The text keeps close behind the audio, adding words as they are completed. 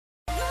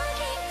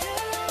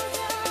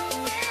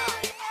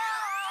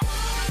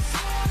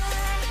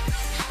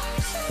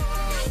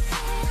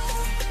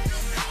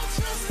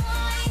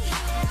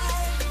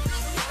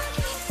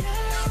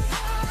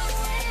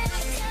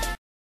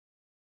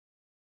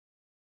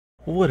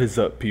What is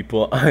up,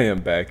 people? I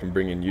am back and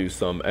bringing you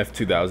some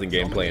F2000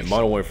 gameplay in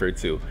Modern Warfare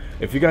 2.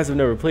 If you guys have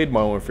never played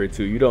Modern Warfare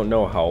 2, you don't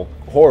know how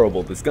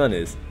horrible this gun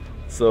is.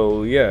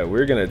 So yeah,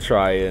 we're gonna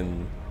try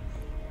and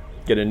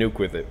get a nuke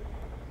with it.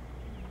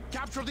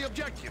 Capture the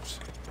objectives.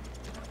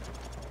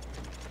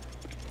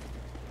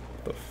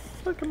 The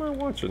fuck am I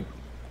watching?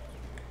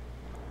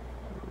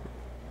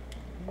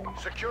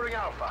 Securing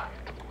Alpha.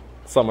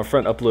 Saw my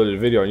friend uploaded a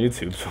video on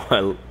YouTube, so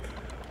I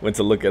went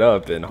to look it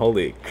up, and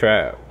holy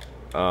crap.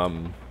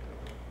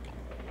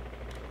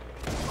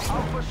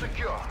 Alpha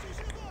secure.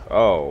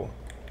 Oh.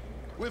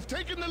 We've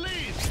taken the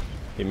lead.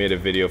 He made a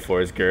video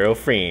for his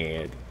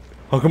girlfriend.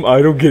 How come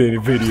I don't get any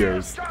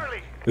videos?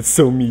 Charlie. It's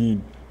so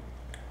mean.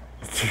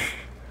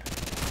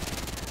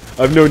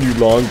 I've known you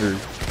longer.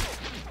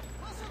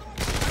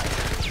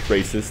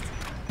 Racist.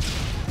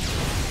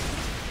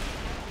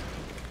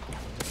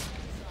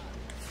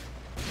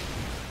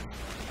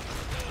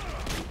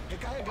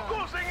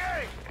 Closing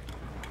A.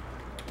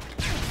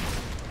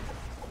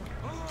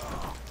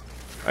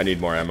 I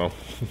need more ammo.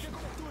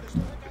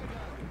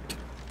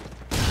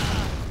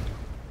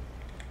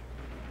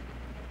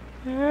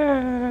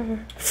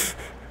 I'm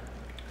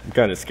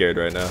kind of scared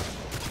right now.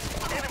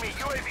 Enemy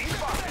UAV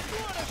spotted.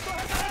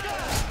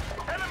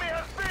 Enemy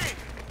has B.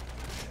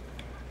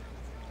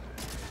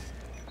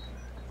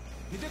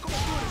 Me dê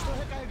cobertura, estou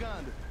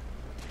recarregando.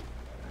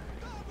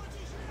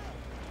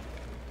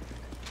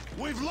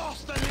 We've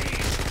lost the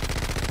lead.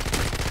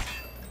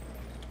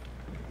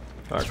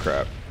 Oh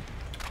crap.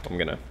 I'm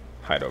gonna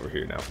hide over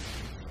here now.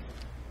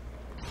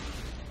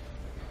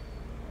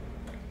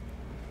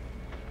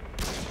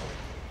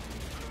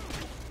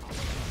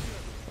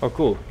 Oh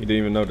cool, you didn't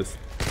even notice.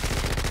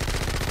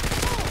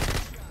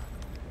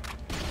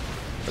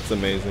 That's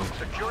amazing.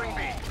 Securing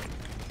B.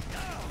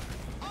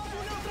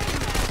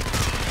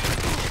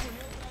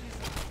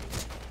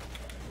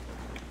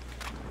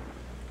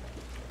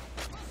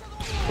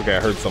 Okay, I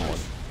heard someone.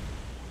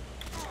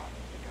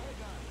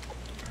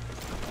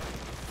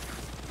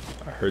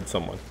 I heard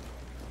someone.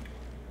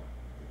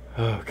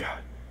 Oh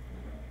god.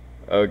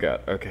 Oh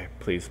god. Okay,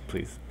 please,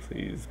 please,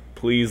 please,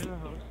 please.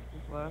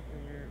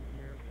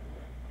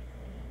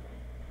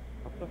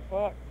 What the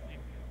fuck?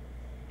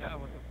 Yeah,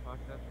 what the fuck?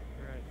 That's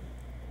right.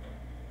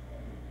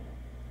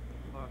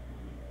 Fuck.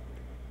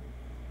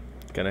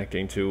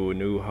 Connecting to a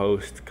new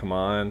host. Come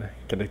on.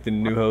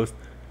 Connecting to a new host.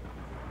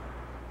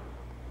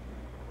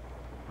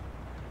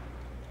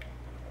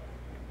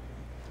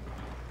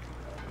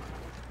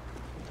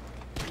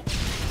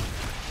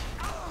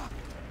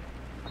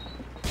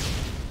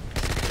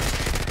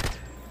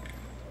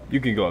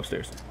 You can go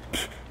upstairs.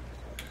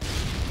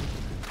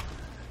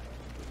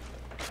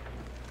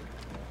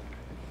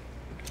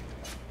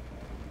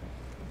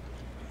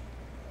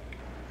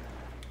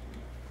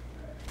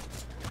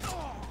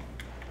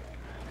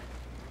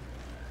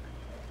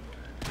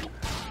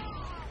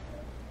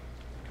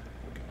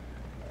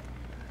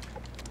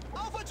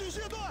 Alpha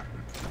atingido.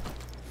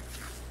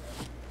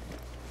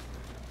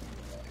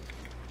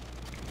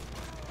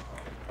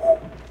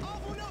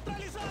 Alvo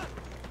neutralizado.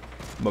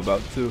 I'm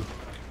about to.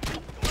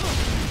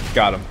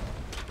 Got him.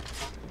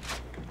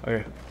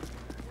 Okay.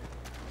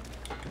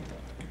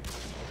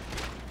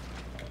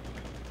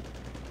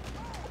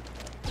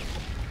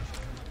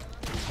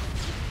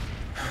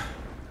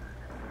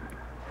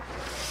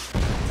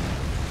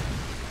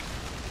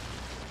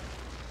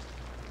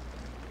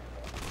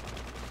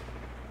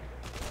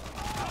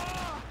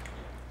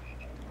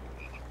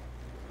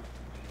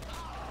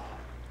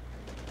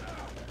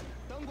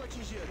 Tango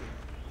atingido.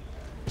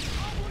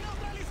 Alvo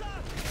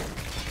neutralizado.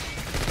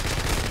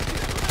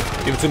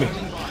 Give it to me.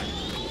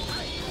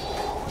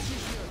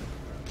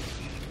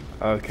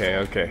 Okay,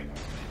 okay.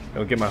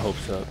 Don't get my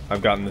hopes up.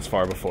 I've gotten this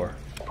far before.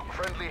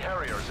 Friendly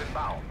Harriers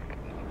inbound.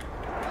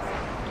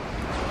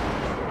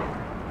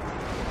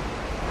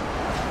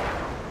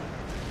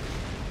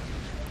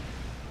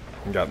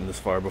 I've gotten this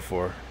far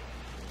before.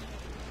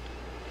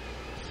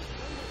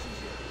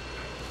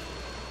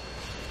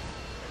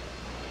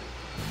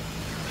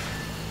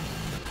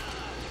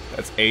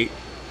 That's 8.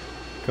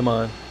 Come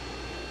on.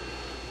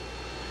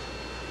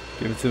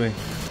 Give it to me.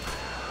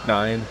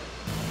 9.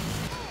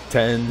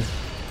 10.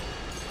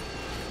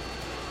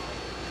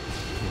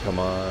 Come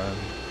on.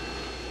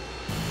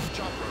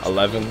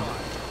 11.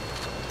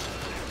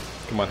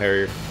 Come on,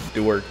 Harrier.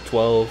 Do work.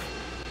 12.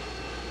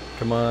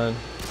 Come on.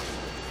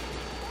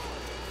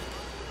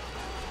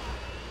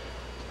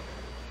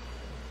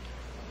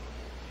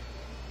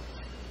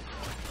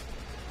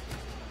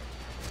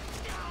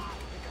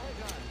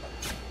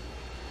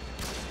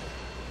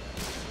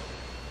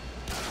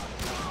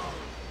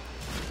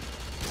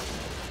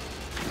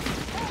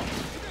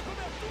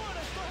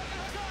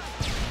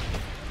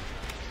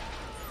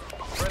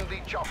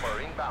 Friendly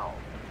chopper inbound.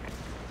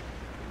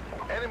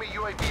 Enemy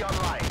UAV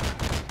online.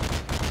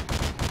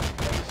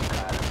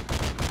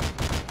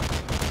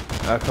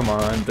 Ah, come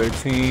on.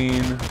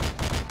 13.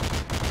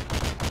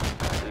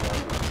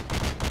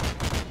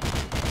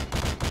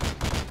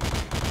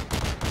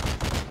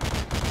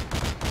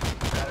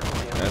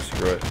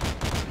 Screw it.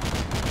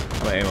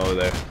 I'm gonna aim over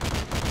there.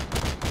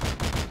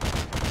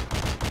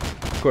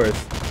 Of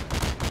course.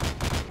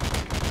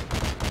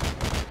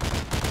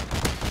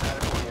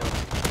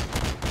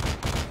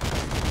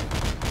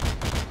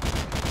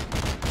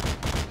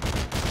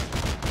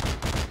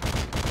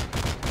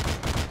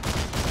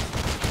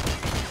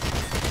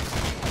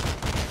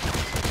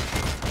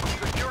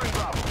 Securing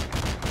Bravo.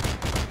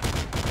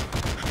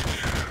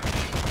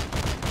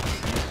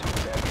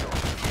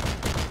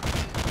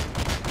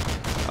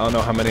 I don't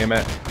know how many I'm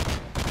at.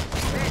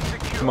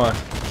 Come on.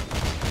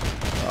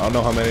 I don't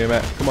know how many I'm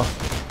at. Come on.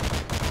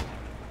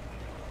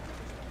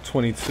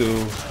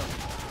 22.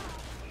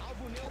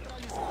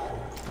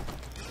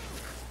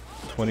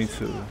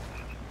 22.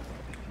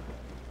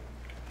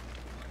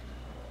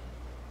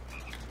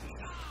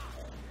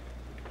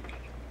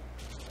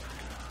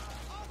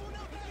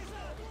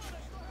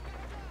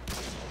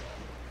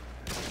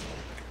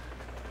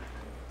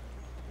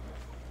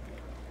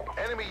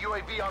 Enemy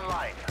UAV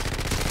online.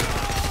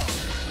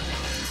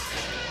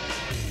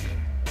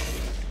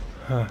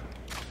 Huh.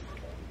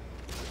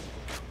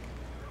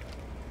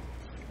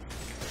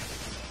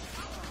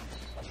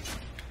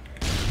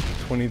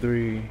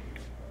 $23.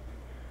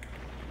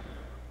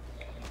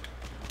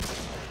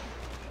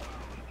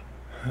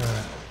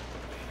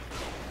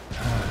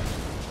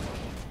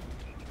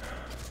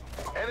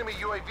 Enemy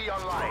UAV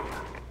online.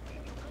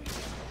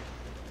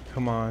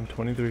 Come on,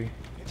 23.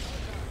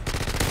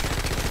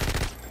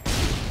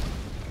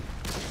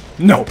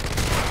 No!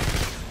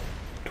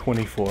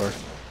 24.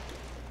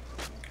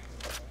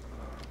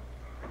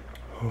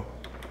 Oh.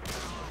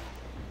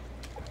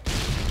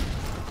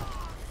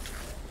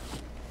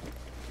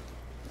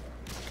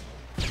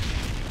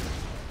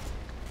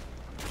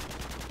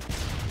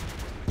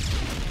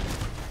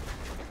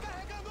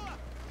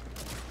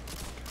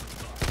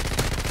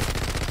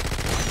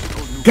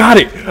 Got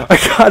it! I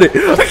got it!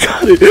 I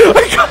got it!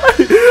 I got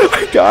it!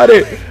 I got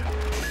it!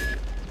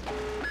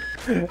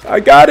 I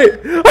got it!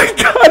 I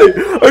got it!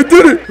 I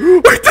did it!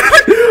 I did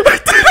it! I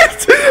did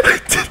it! I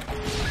did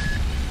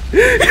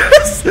it!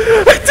 Yes! I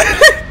did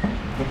it!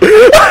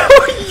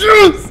 Oh,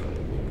 yes!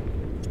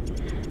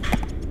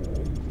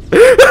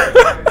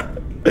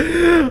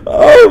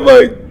 Oh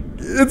my!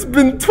 It's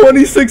been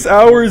 26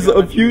 hours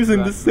of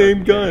using the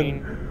same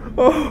gun.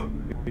 Oh.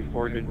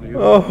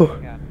 Oh.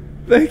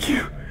 Thank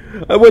you.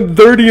 I went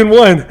 30 and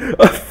 1,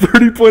 a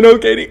 30.0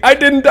 KD. I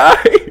didn't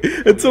die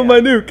until my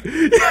nuke.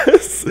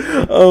 Yes.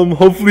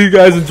 Hopefully you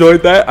guys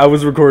enjoyed that. I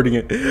was recording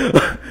it.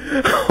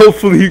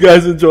 Hopefully you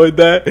guys enjoyed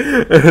that.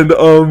 And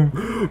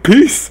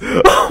peace.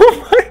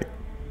 Oh my.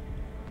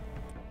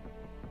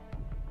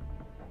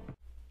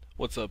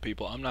 What's up,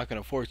 people? I'm not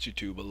gonna force you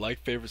to, but like,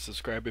 favorite,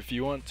 subscribe if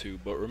you want to.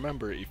 But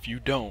remember, if you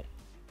don't,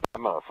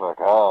 I'm gonna fuck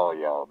all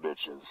y'all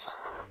bitches.